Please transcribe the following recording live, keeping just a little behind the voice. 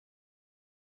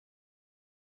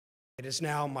It is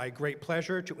now my great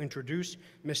pleasure to introduce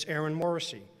Miss Erin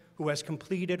Morrissey, who has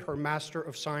completed her Master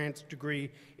of Science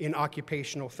degree in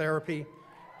Occupational Therapy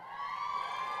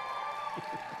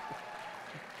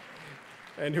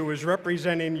and who is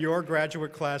representing your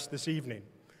graduate class this evening.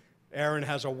 Erin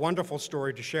has a wonderful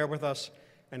story to share with us,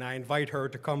 and I invite her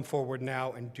to come forward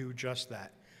now and do just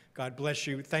that. God bless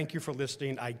you. Thank you for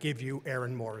listening. I give you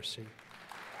Erin Morrissey.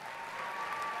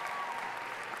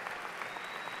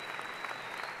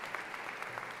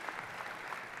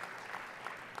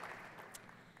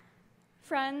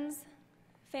 Friends,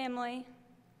 family,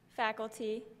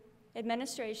 faculty,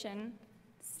 administration,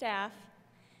 staff,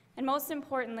 and most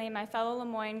importantly, my fellow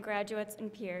Moyne graduates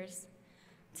and peers.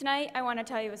 Tonight, I want to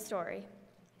tell you a story.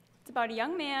 It's about a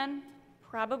young man,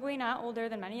 probably not older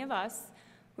than many of us,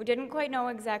 who didn't quite know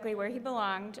exactly where he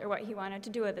belonged or what he wanted to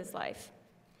do with his life.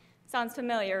 Sounds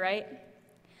familiar, right?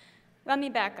 Let me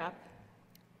back up.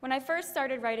 When I first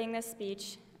started writing this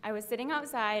speech, I was sitting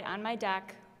outside on my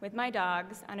deck with my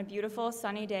dogs on a beautiful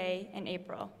sunny day in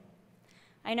April.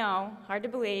 I know, hard to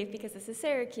believe because this is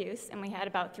Syracuse and we had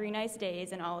about 3 nice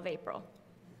days in all of April.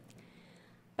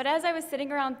 But as I was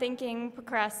sitting around thinking,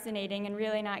 procrastinating, and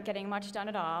really not getting much done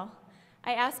at all,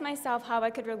 I asked myself how I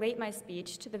could relate my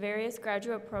speech to the various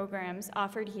graduate programs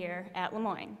offered here at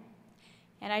Moyne.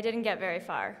 And I didn't get very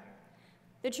far.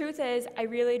 The truth is, I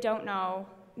really don't know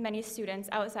many students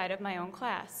outside of my own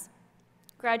class.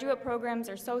 Graduate programs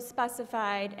are so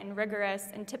specified and rigorous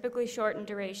and typically short in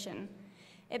duration.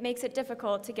 It makes it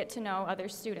difficult to get to know other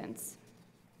students.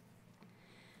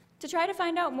 To try to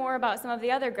find out more about some of the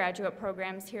other graduate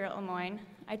programs here at Moyne,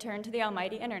 I turned to the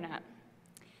almighty internet.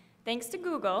 Thanks to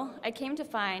Google, I came to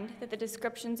find that the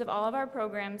descriptions of all of our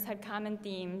programs had common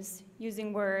themes,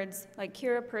 using words like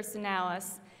cura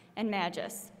personalis and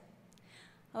magis.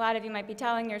 A lot of you might be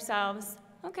telling yourselves,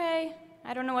 okay,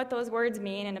 I don't know what those words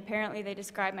mean, and apparently they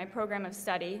describe my program of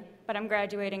study, but I'm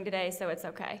graduating today, so it's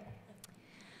okay.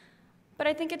 But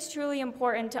I think it's truly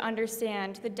important to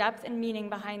understand the depth and meaning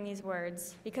behind these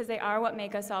words, because they are what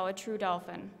make us all a true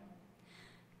dolphin.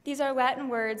 These are Latin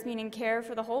words meaning care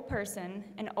for the whole person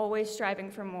and always striving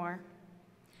for more.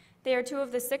 They are 2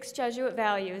 of the 6 Jesuit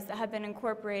values that have been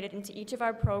incorporated into each of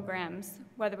our programs,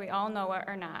 whether we all know it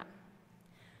or not.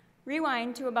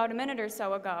 Rewind to about a minute or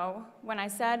so ago when I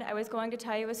said I was going to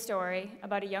tell you a story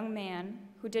about a young man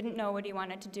who didn't know what he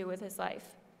wanted to do with his life.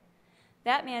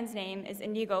 That man's name is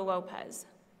Inigo Lopez.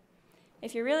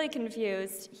 If you're really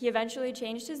confused, he eventually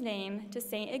changed his name to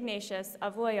St. Ignatius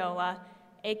of Loyola,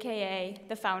 aka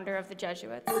the founder of the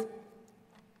Jesuits.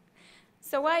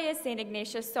 So why is St.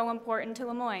 Ignatius so important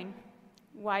to Moyne?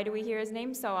 Why do we hear his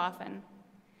name so often?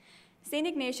 St.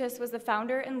 Ignatius was the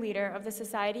founder and leader of the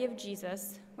Society of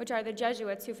Jesus, which are the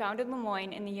Jesuits who founded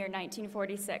Moyne in the year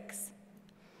 1946.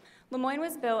 Moyne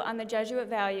was built on the Jesuit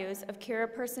values of cura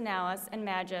personalis and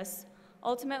magis,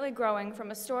 ultimately growing from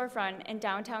a storefront in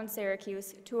downtown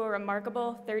Syracuse to a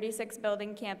remarkable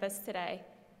 36-building campus today.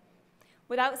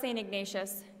 Without St.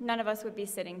 Ignatius, none of us would be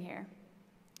sitting here.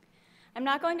 I'm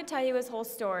not going to tell you his whole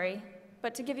story,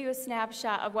 but to give you a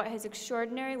snapshot of what his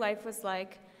extraordinary life was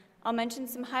like, I'll mention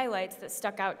some highlights that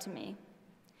stuck out to me.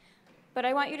 But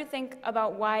I want you to think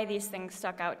about why these things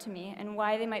stuck out to me and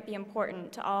why they might be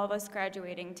important to all of us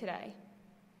graduating today.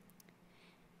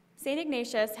 St.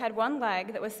 Ignatius had one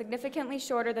leg that was significantly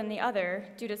shorter than the other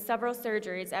due to several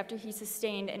surgeries after he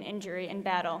sustained an injury in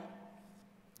battle.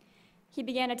 He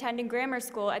began attending grammar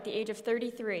school at the age of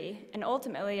 33 and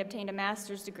ultimately obtained a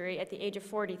master's degree at the age of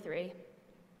 43.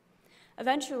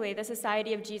 Eventually, the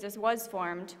Society of Jesus was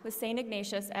formed, with St.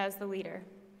 Ignatius as the leader.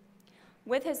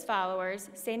 With his followers,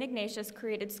 St. Ignatius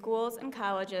created schools and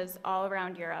colleges all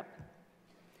around Europe.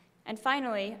 And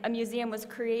finally, a museum was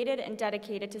created and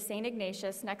dedicated to St.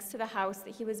 Ignatius next to the house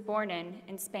that he was born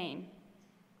in Spain.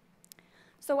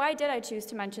 So why did I choose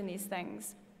to mention these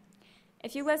things?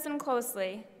 If you listen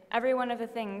closely, every one of the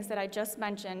things that I just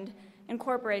mentioned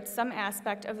incorporates some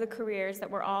aspect of the careers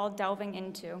that we're all delving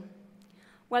into.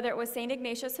 Whether it was St.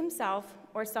 Ignatius himself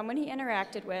or someone he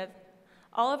interacted with,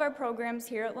 all of our programs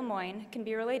here at Moyne can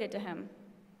be related to him.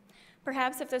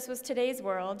 Perhaps if this was today's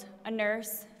world, a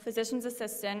nurse, physician's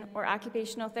assistant, or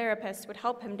occupational therapist would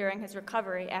help him during his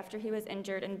recovery after he was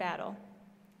injured in battle.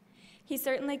 He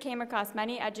certainly came across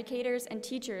many educators and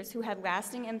teachers who had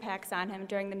lasting impacts on him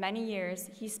during the many years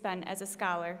he spent as a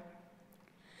scholar.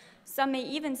 Some may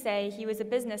even say he was a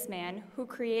businessman who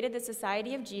created the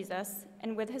Society of Jesus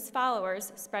and with his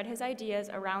followers spread his ideas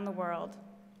around the world.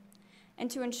 And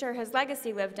to ensure his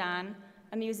legacy lived on,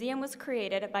 a museum was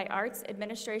created by arts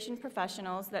administration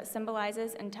professionals that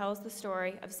symbolizes and tells the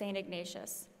story of St.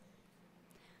 Ignatius.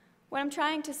 What I'm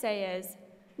trying to say is,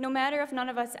 No matter if none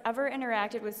of us ever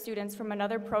interacted with students from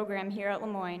another program here at Le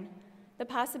Moyne, the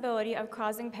possibility of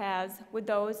crossing paths with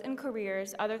those in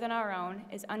careers other than our own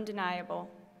is undeniable.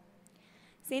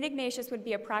 St. Ignatius would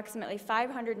be approximately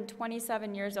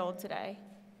 527 years old today,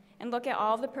 and look at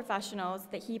all of the professionals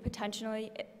that he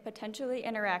potentially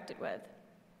interacted with.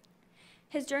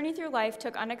 His journey through life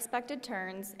took unexpected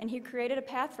turns, and he created a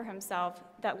path for himself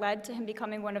that led to him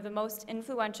becoming one of the most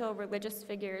influential religious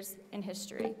figures in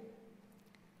history.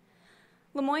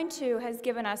 Le Moyne, too, has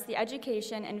given us the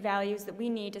education and values that we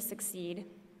need to succeed.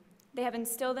 They have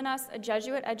instilled in us a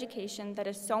Jesuit education that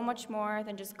is so much more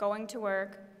than just going to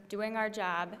work, doing our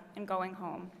job, and going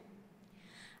home.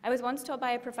 I was once told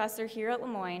by a professor here at Le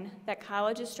Moyne that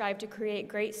colleges strive to create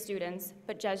great students,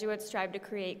 but Jesuits strive to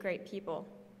create great people.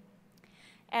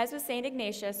 As with St.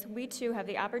 Ignatius, we too have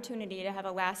the opportunity to have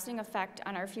a lasting effect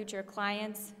on our future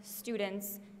clients,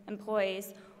 students,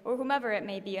 employees, or whomever it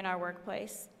may be in our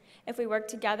workplace, if we work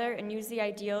together and use the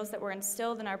ideals that were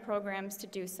instilled in our programs to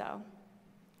do so.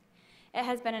 It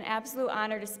has been an absolute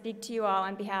honor to speak to you all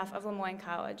on behalf of Le Moyne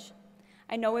College.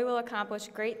 I know we will accomplish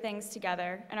great things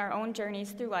together, and our own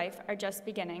journeys through life are just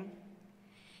beginning.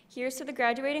 Here's to the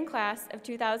graduating class of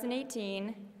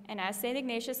 2018, and as St.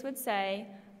 Ignatius would say,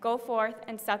 go forth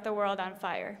and set the world on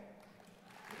fire.